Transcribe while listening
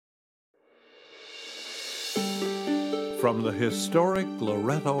From the historic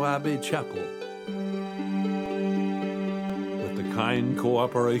Loretto Abbey Chapel, with the kind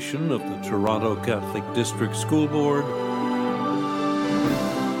cooperation of the Toronto Catholic District School Board,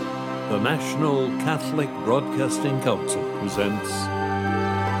 the National Catholic Broadcasting Council presents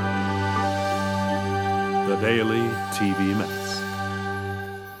the Daily TV Mass.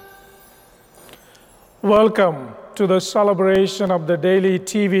 Welcome to the celebration of the Daily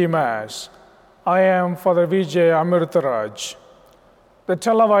TV Mass. I am Father Vijay Amritaraj. The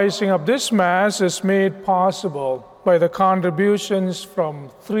televising of this Mass is made possible by the contributions from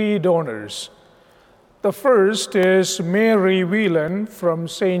 3 donors. The first is Mary Whelan from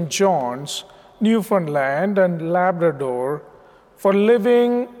St. John's, Newfoundland and Labrador, for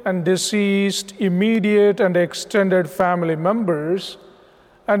living and deceased immediate and extended family members,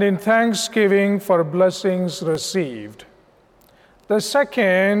 and in thanksgiving for blessings received. The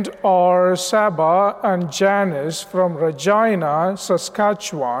second are Saba and Janice from Regina,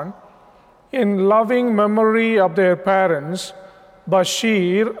 Saskatchewan, in loving memory of their parents,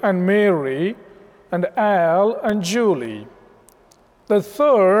 Bashir and Mary, and Al and Julie. The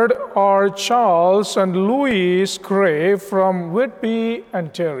third are Charles and Louise Gray from Whitby,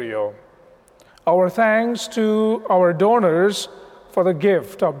 Ontario. Our thanks to our donors for the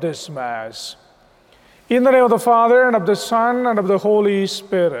gift of this Mass. In the name of the Father, and of the Son, and of the Holy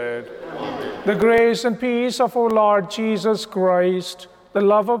Spirit. Amen. The grace and peace of our Lord Jesus Christ, the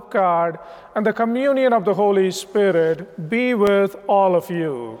love of God, and the communion of the Holy Spirit be with all of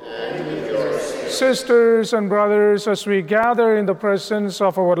you. And with your spirit. Sisters and brothers, as we gather in the presence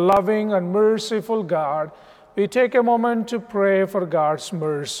of our loving and merciful God, we take a moment to pray for God's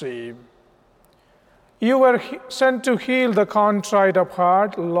mercy. You were sent to heal the contrite of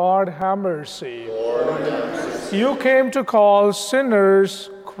heart. Lord, have mercy. Lord, have mercy. You came to call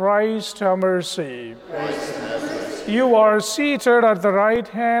sinners. Christ, have mercy. Christ, have mercy. You are seated at the right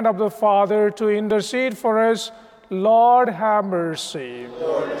hand of the Father to intercede for us. Lord, have mercy.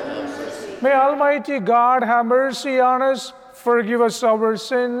 Lord, have mercy. May Almighty God have mercy on us, forgive us our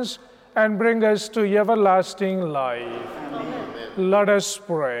sins, and bring us to everlasting life. Amen. Let us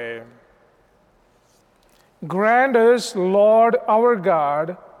pray. Grant us, Lord our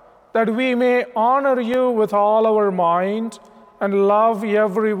God, that we may honor you with all our mind and love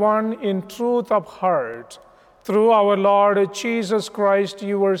everyone in truth of heart, through our Lord Jesus Christ,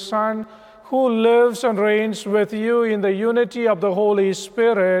 your Son, who lives and reigns with you in the unity of the Holy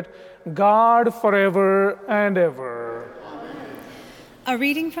Spirit, God forever and ever. Amen. A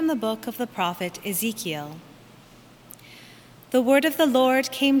reading from the book of the prophet Ezekiel. The word of the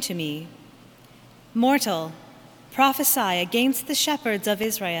Lord came to me. Mortal, prophesy against the shepherds of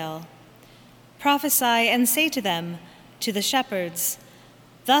Israel. Prophesy and say to them, to the shepherds,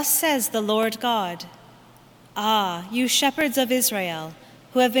 thus says the Lord God, Ah, you shepherds of Israel,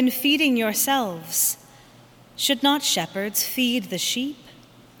 who have been feeding yourselves, should not shepherds feed the sheep?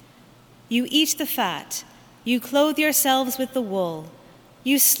 You eat the fat, you clothe yourselves with the wool,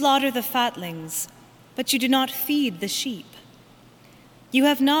 you slaughter the fatlings, but you do not feed the sheep. You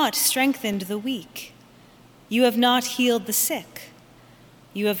have not strengthened the weak. You have not healed the sick.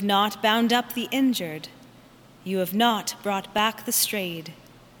 You have not bound up the injured. You have not brought back the strayed.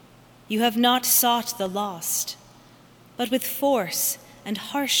 You have not sought the lost, but with force and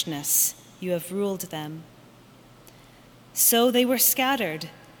harshness you have ruled them. So they were scattered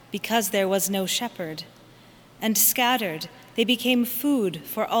because there was no shepherd, and scattered they became food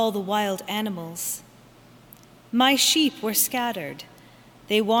for all the wild animals. My sheep were scattered.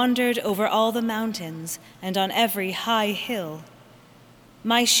 They wandered over all the mountains and on every high hill.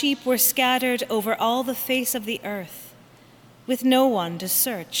 My sheep were scattered over all the face of the earth, with no one to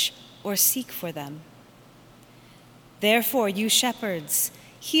search or seek for them. Therefore, you shepherds,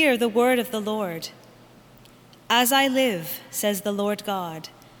 hear the word of the Lord. As I live, says the Lord God,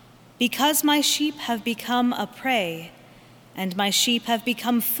 because my sheep have become a prey, and my sheep have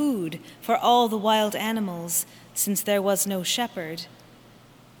become food for all the wild animals, since there was no shepherd,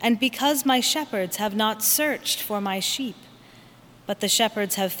 and because my shepherds have not searched for my sheep, but the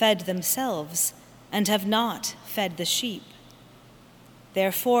shepherds have fed themselves and have not fed the sheep.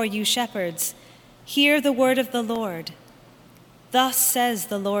 Therefore, you shepherds, hear the word of the Lord. Thus says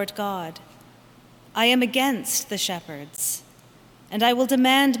the Lord God, I am against the shepherds, and I will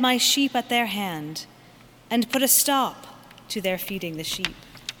demand my sheep at their hand, and put a stop to their feeding the sheep.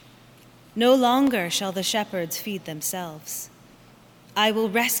 No longer shall the shepherds feed themselves. I will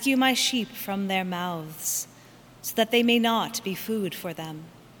rescue my sheep from their mouths, so that they may not be food for them.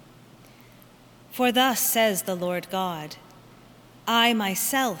 For thus says the Lord God, I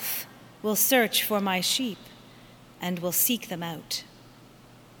myself will search for my sheep and will seek them out.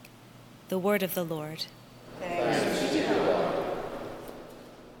 The word of the Lord. Thanks be to God.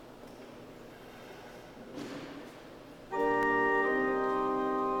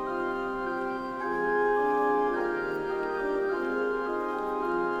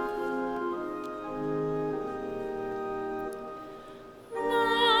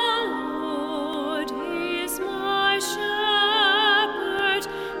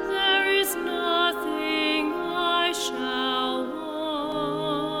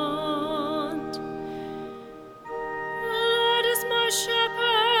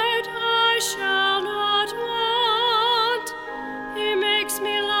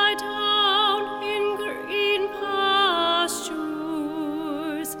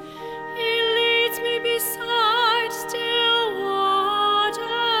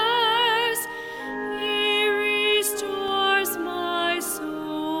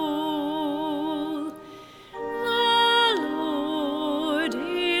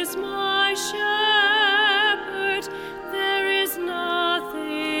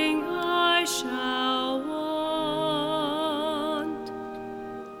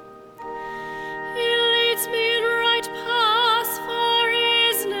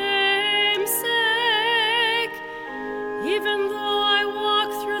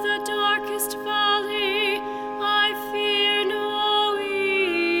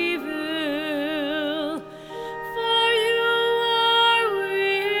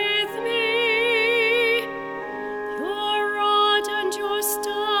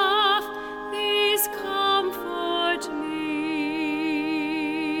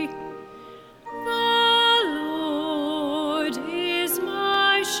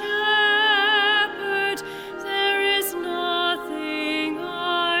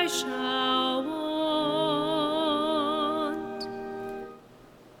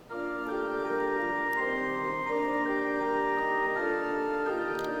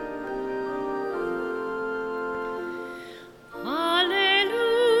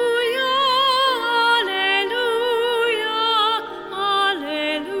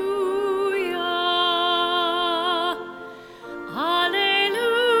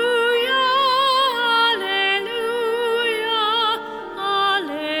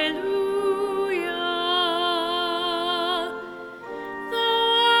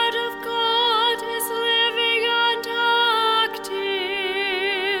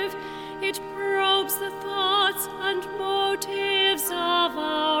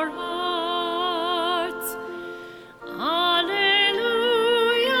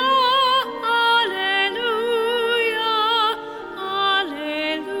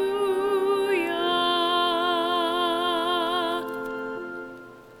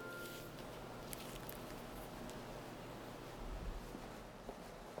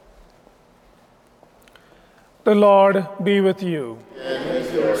 The Lord be with you. And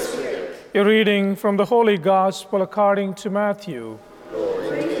with your spirit. A reading from the Holy Gospel according to Matthew.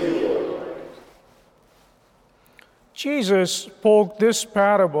 Glory to you, Lord. Jesus spoke this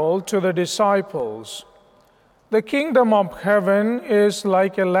parable to the disciples. The kingdom of heaven is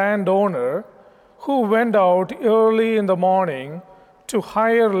like a landowner who went out early in the morning to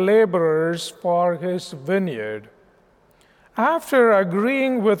hire laborers for his vineyard. After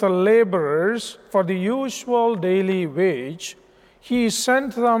agreeing with the laborers for the usual daily wage, he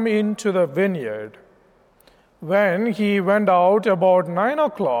sent them into the vineyard. When he went out about 9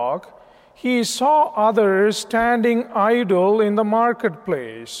 o'clock, he saw others standing idle in the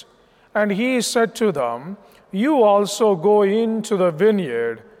marketplace, and he said to them, "You also go into the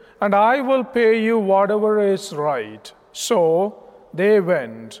vineyard, and I will pay you whatever is right." So they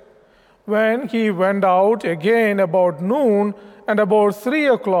went. When he went out again about noon and about 3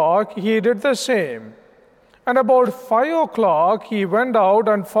 o'clock, he did the same. And about 5 o'clock, he went out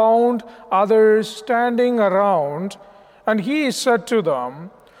and found others standing around, and he said to them,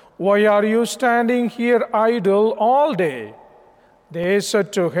 "Why are you standing here idle all day?" They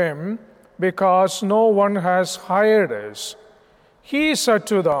said to him, "Because no one has hired us." He said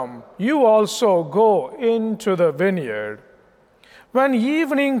to them, "You also go into the vineyard." When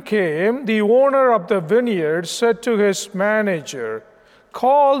evening came, the owner of the vineyard said to his manager,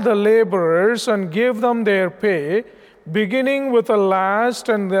 "Call the laborers and give them their pay, beginning with the last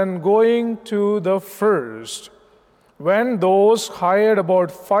and then going to the first." When those hired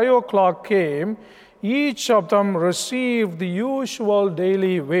about 5 o'clock came, each of them received the usual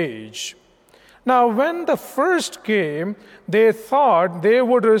daily wage. Now when the first came, they thought they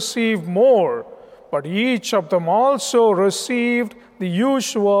would receive more, but each of them also received the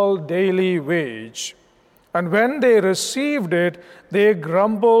usual daily wage. And when they received it, they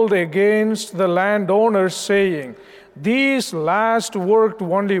grumbled against the landowners, saying, 'These last worked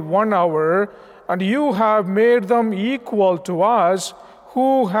only 1 hour, and you have made them equal to us,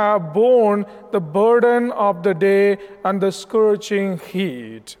 who have borne the burden of the day and the scorching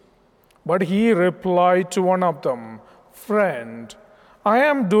heat.' But he replied to one of them, 'Friend, I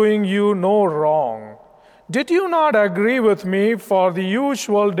am doing you no wrong. Did you not agree with me for the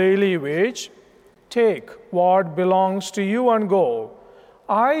usual daily wage? Take what belongs to you and go.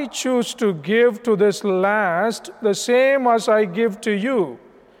 I choose to give to this last the same as I give to you.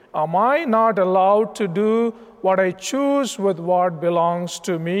 Am I not allowed to do what I choose with what belongs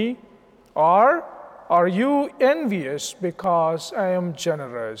to me? Or are you envious because I am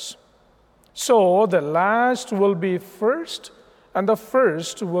generous?' So the last will be first, and the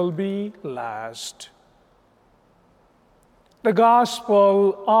first will be last." The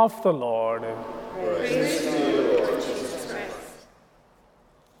Gospel of the Lord. Praise to you, Lord Jesus Christ.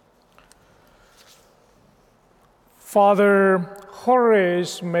 Father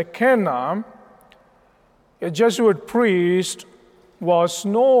Horace McKenna, a Jesuit priest, was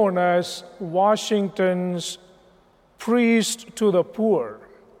known as Washington's priest to the poor.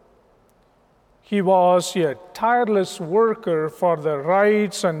 He was a tireless worker for the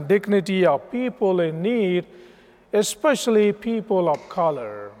rights and dignity of people in need, especially people of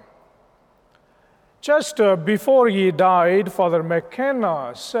color. Just before he died, Father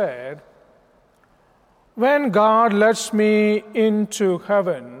McKenna said, "When God lets me into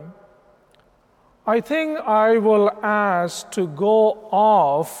heaven, I think I will ask to go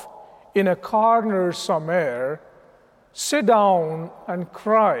off in a corner somewhere, sit down and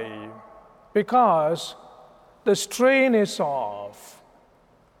cry, because the strain is off.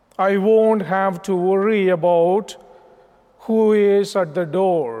 I won't have to worry about who is at the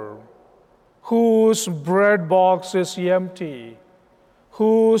door, whose bread box is empty,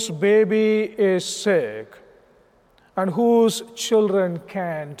 whose baby is sick, and whose children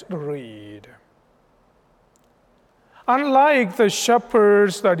can't read." Unlike the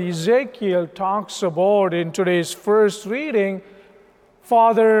shepherds that Ezekiel talks about in today's first reading,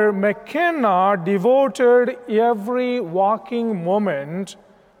 Father McKenna devoted every waking moment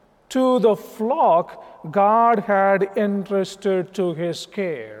to the flock God had entrusted to his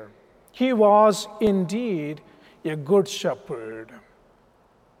care. He was indeed a good shepherd.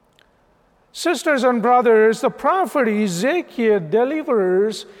 Sisters and brothers, the prophet Ezekiel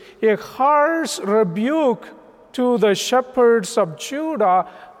delivers a harsh rebuke to the shepherds of Judah,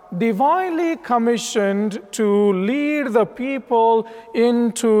 divinely commissioned to lead the people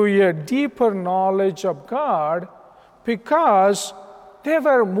into a deeper knowledge of God, because they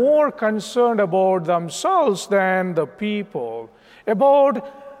were more concerned about themselves than the people,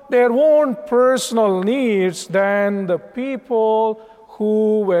 about their own personal needs than the people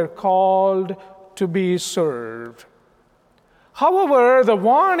who were called to be served. However, the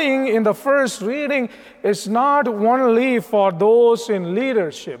warning in the first reading is not only for those in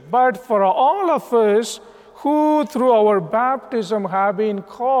leadership, but for all of us who, through our baptism, have been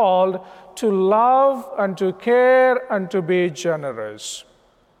called to love and to care and to be generous.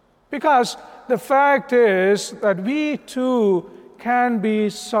 Because the fact is that we too can be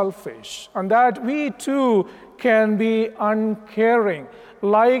selfish, and that we too can be uncaring,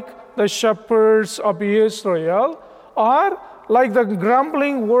 like the shepherds of Israel, or like the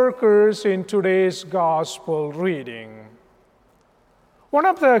grumbling workers in today's gospel reading. One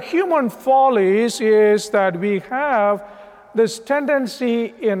of the human follies is that we have this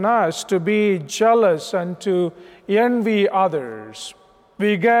tendency in us to be jealous and to envy others.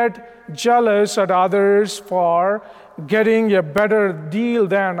 We get jealous at others for getting a better deal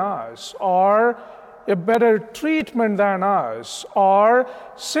than us, or a better treatment than us, or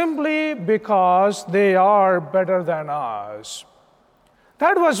simply because they are better than us.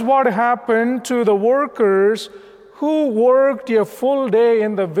 That was what happened to the workers who worked a full day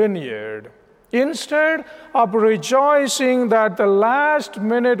in the vineyard. Instead of rejoicing that the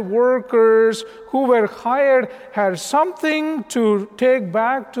last-minute workers who were hired had something to take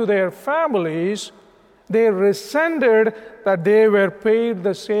back to their families, they resented that they were paid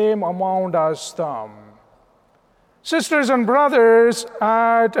the same amount as them. Sisters and brothers,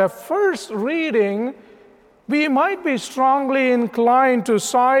 at a first reading, we might be strongly inclined to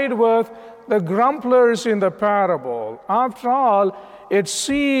side with the grumblers in the parable. After all, it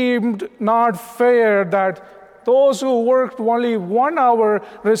seemed not fair that those who worked only 1 hour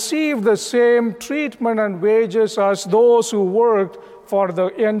received the same treatment and wages as those who worked for the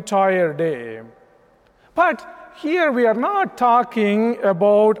entire day. But here we are not talking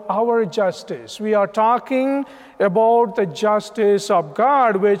about our justice. We are talking about the justice of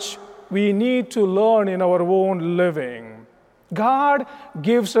God, which we need to learn in our own living. God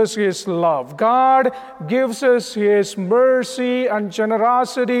gives us His love. God gives us His mercy and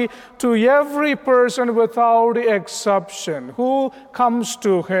generosity to every person without exception who comes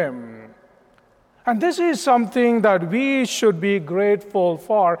to Him. And this is something that we should be grateful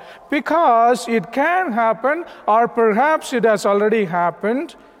for, because it can happen, or perhaps it has already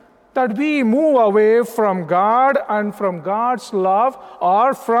happened, that we move away from God and from God's love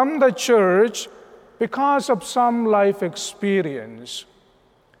or from the church because of some life experience.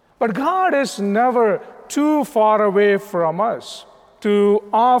 But God is never too far away from us to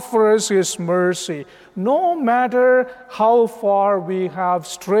offer us His mercy, no matter how far we have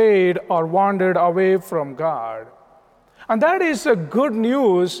strayed or wandered away from God. And that is the good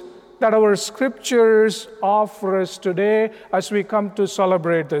news that our scriptures offer us today as we come to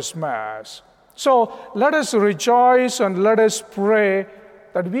celebrate this Mass. So let us rejoice and let us pray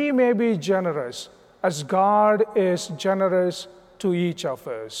that we may be generous as God is generous to each of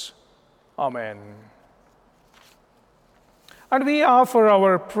us. Amen. And we offer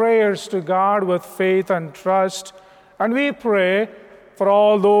our prayers to God with faith and trust, and we pray for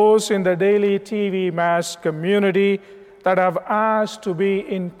all those in the daily TV Mass community that have asked to be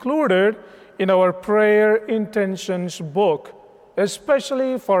included in our prayer intentions book,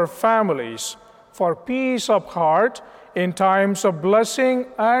 especially for families, for peace of heart in times of blessing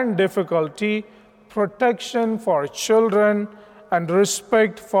and difficulty, protection for children, and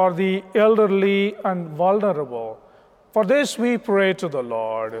respect for the elderly and vulnerable. For this we pray to the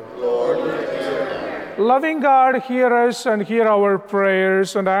Lord. Lord, hear. Loving God, hear us and hear our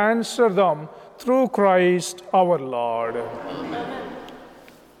prayers and answer them through Christ our Lord. Amen.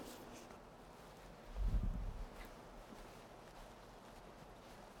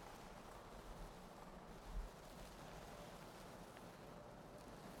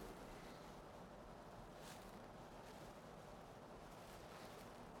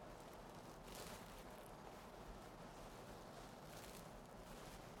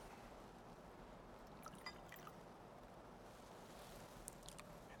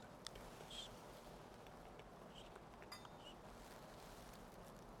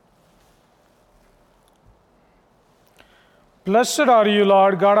 Blessed are you,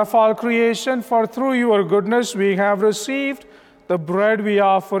 Lord, God of all creation, for through your goodness we have received the bread we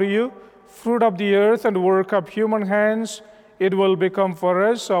offer you, fruit of the earth and work of human hands. It will become for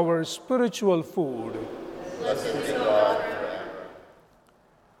us our spiritual food. Blessed be God.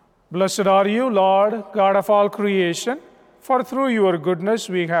 Blessed are you, Lord, God of all creation, for through your goodness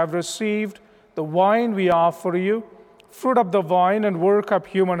we have received the wine we offer you, fruit of the vine and work of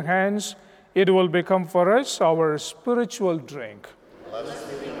human hands. It will become for us our spiritual drink.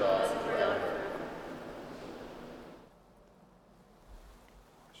 Blessed be God forever.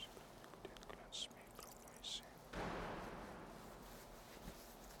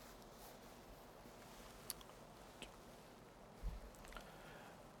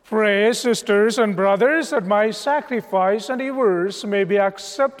 Pray, sisters and brothers, that my sacrifice and yours may be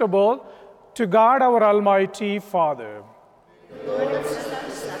acceptable to God our Almighty Father. Lord, accept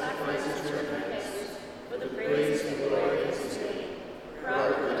the sacrifices of your praise, for the praise and glory of His name, for our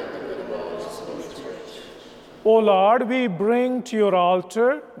good and the good of all His holy church. O Lord, we bring to your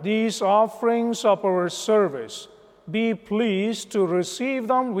altar these offerings of our service. Be pleased to receive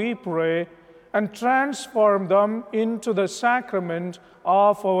them, we pray, and transform them into the sacrament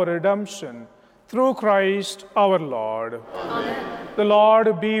of our redemption. Through Christ our Lord. Amen. The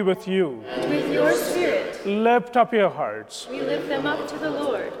Lord be with you. And with your spirit, Lift up your hearts. we lift them up to the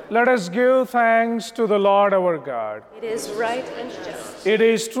Lord. Let us give thanks to the Lord our God. It is right and just. It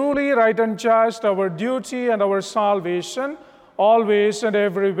is truly right and just, our duty and our salvation, always and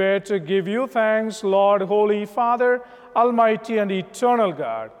everywhere to give you thanks, Lord, Holy Father, Almighty and eternal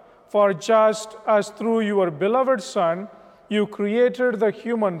God. For just as through your beloved Son you created the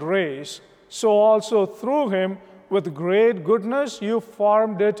human race, so also through him with great goodness you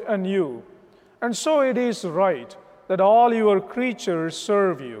formed it anew. And so it is right that all your creatures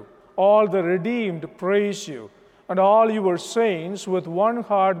serve you, all the redeemed praise you, and all your saints with one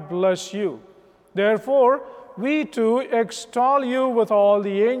heart bless you. Therefore, we too extol you with all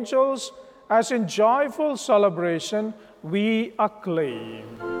the angels, as in joyful celebration we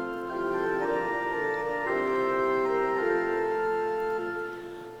acclaim.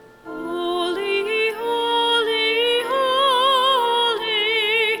 Holy, holy, holy,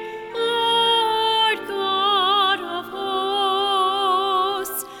 Lord God of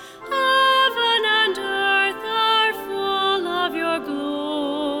hosts, heaven and earth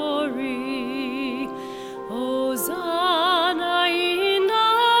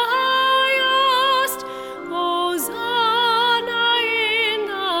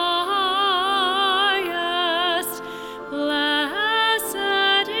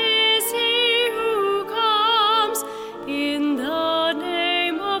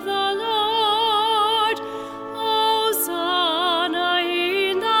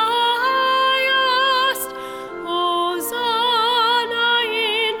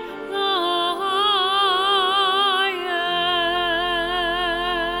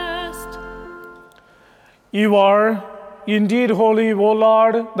You are indeed holy, O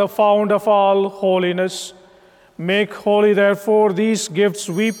Lord, the fount of all holiness. Make holy, therefore, these gifts,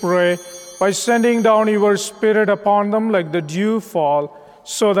 we pray, by sending down your Spirit upon them like the dew fall,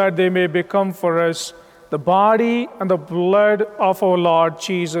 so that they may become for us the body and the blood of our Lord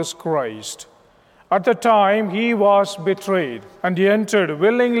Jesus Christ. At the time he was betrayed, and he entered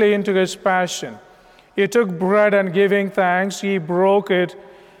willingly into his passion, he took bread, and giving thanks, he broke it,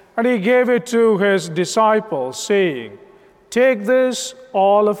 and he gave it to his disciples, saying, "Take this,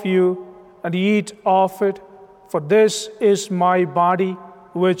 all of you, and eat of it, for this is my body,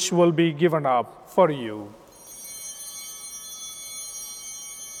 which will be given up for you."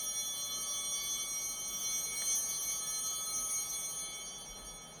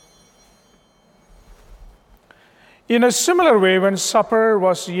 In a similar way, when supper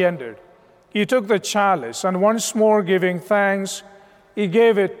was ended, he took the chalice, and once more giving thanks, he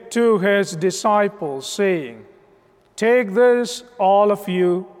gave it to his disciples, saying, "Take this, all of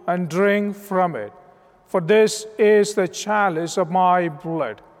you, and drink from it, for this is the chalice of my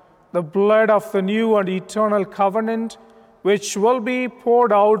blood, the blood of the new and eternal covenant, which will be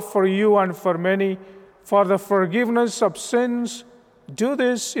poured out for you and for many for the forgiveness of sins. Do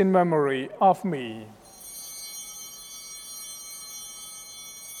this in memory of me."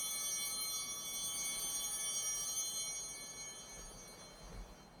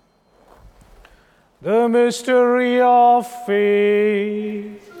 The mystery of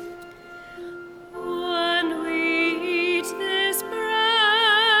faith. When we eat this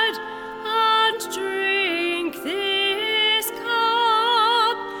bread and drink this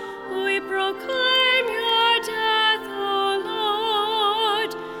cup, we proclaim your death, O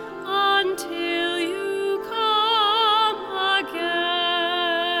Lord, until you come again.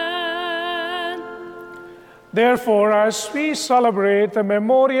 Therefore, as we celebrate the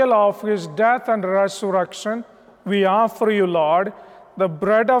memorial of his death and resurrection, we offer you, Lord, the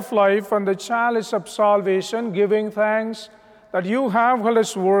bread of life and the chalice of salvation, giving thanks that you have held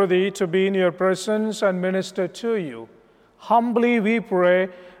us worthy to be in your presence and minister to you. Humbly we pray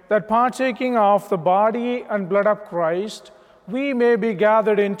that partaking of the body and blood of Christ, we may be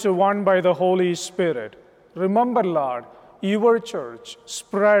gathered into one by the Holy Spirit. Remember, Lord, your church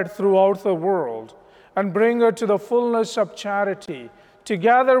spread throughout the world, and bring her to the fullness of charity,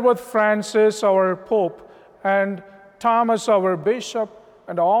 together with Francis, our Pope, and Thomas, our Bishop,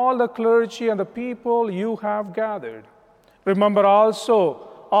 and all the clergy and the people you have gathered. Remember also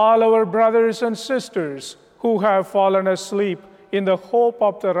all our brothers and sisters who have fallen asleep in the hope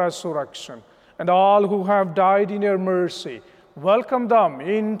of the resurrection, and all who have died in your mercy. Welcome them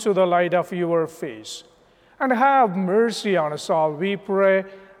into the light of your face. And have mercy on us all, we pray,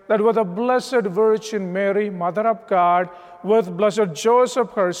 that with the Blessed Virgin Mary, Mother of God, with Blessed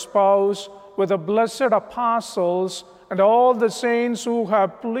Joseph, her spouse, with the blessed apostles, and all the saints who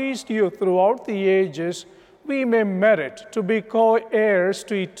have pleased you throughout the ages, we may merit to be co-heirs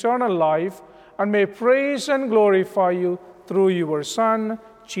to eternal life, and may praise and glorify you through your Son,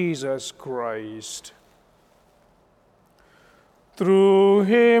 Jesus Christ. Through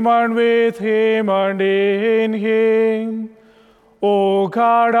him, and with him, and in him, O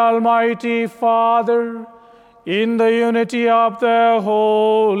God, Almighty Father, in the unity of the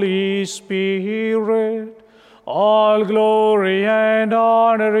Holy Spirit, all glory and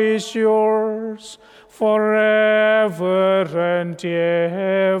honor is yours forever and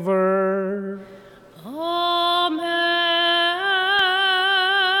ever. Amen.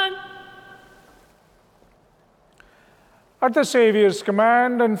 At the Savior's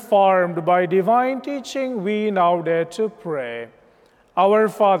command, informed by divine teaching, we now dare to pray. Our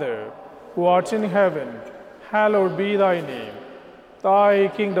Father, who art in heaven, hallowed be thy name. Thy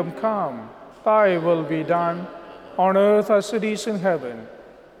kingdom come, thy will be done, on earth as it is in heaven.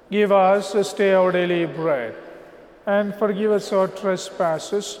 Give us this day our daily bread, and forgive us our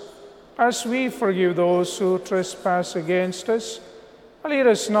trespasses, as we forgive those who trespass against us. And lead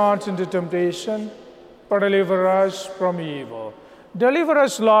us not into temptation, but deliver us from evil. Deliver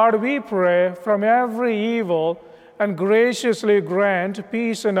us, Lord, we pray, from every evil, and graciously grant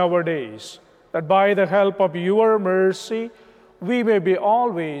peace in our days, that by the help of your mercy we may be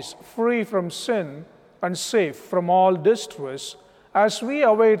always free from sin and safe from all distress, as we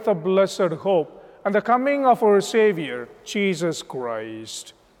await the blessed hope and the coming of our Savior, Jesus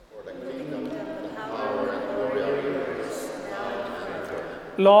Christ.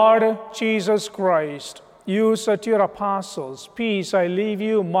 Lord Jesus Christ, you said to your apostles, "Peace I leave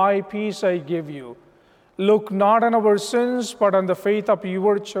you, my peace I give you." Look not on our sins, but on the faith of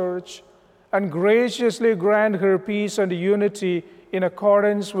your church, and graciously grant her peace and unity in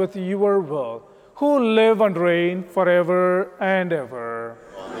accordance with your will, who live and reign forever and ever.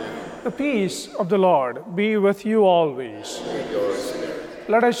 Amen. The peace of the Lord be with you always. And with your spirit.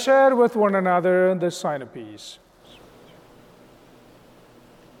 Let us share with one another the sign of peace.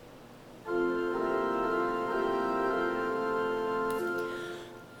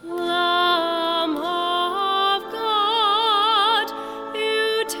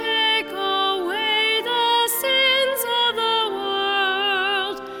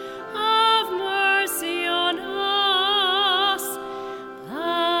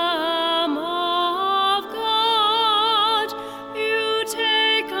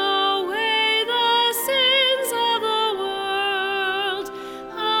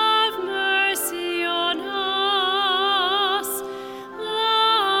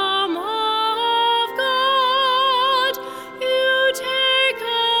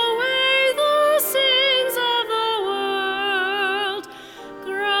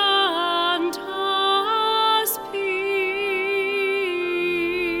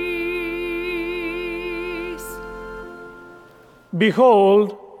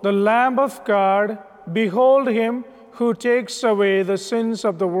 Behold, the Lamb of God, behold him who takes away the sins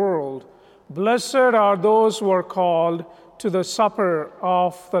of the world. Blessed are those who are called to the supper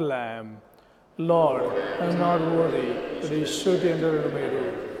of the Lamb. Lord, I am not worthy that you should enter into my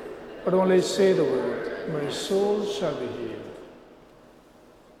room, but only say the word, my soul shall be healed.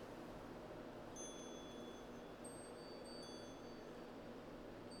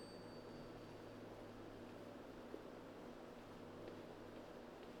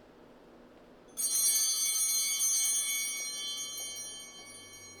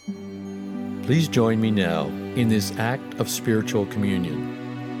 Please join me now in this act of spiritual communion.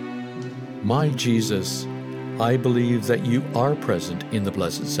 My Jesus, I believe that you are present in the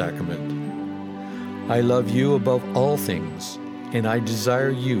Blessed Sacrament. I love you above all things, and I desire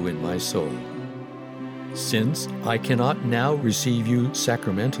you in my soul. Since I cannot now receive you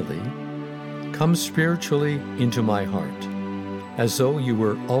sacramentally, come spiritually into my heart, as though you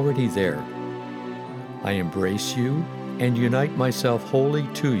were already there. I embrace you and unite myself wholly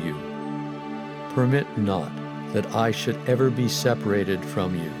to you. Permit not that I should ever be separated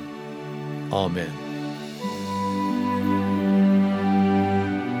from you. Amen.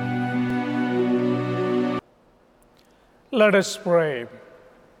 Let us pray.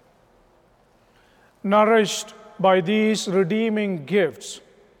 Nourished by these redeeming gifts,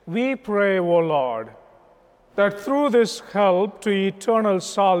 we pray, O Lord, that through this help to eternal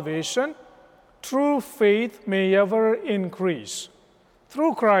salvation, true faith may ever increase.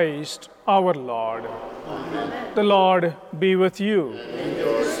 Through Christ our Lord. Amen. The Lord be with you. And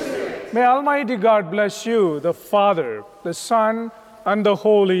your spirit. May Almighty God bless you, the Father, the Son, and the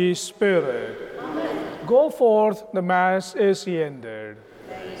Holy Spirit. Amen. Go forth, the Mass is ended.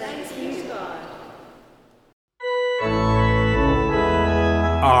 Thanks be to God.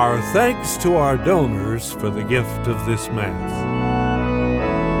 Our thanks to our donors for the gift of this Mass.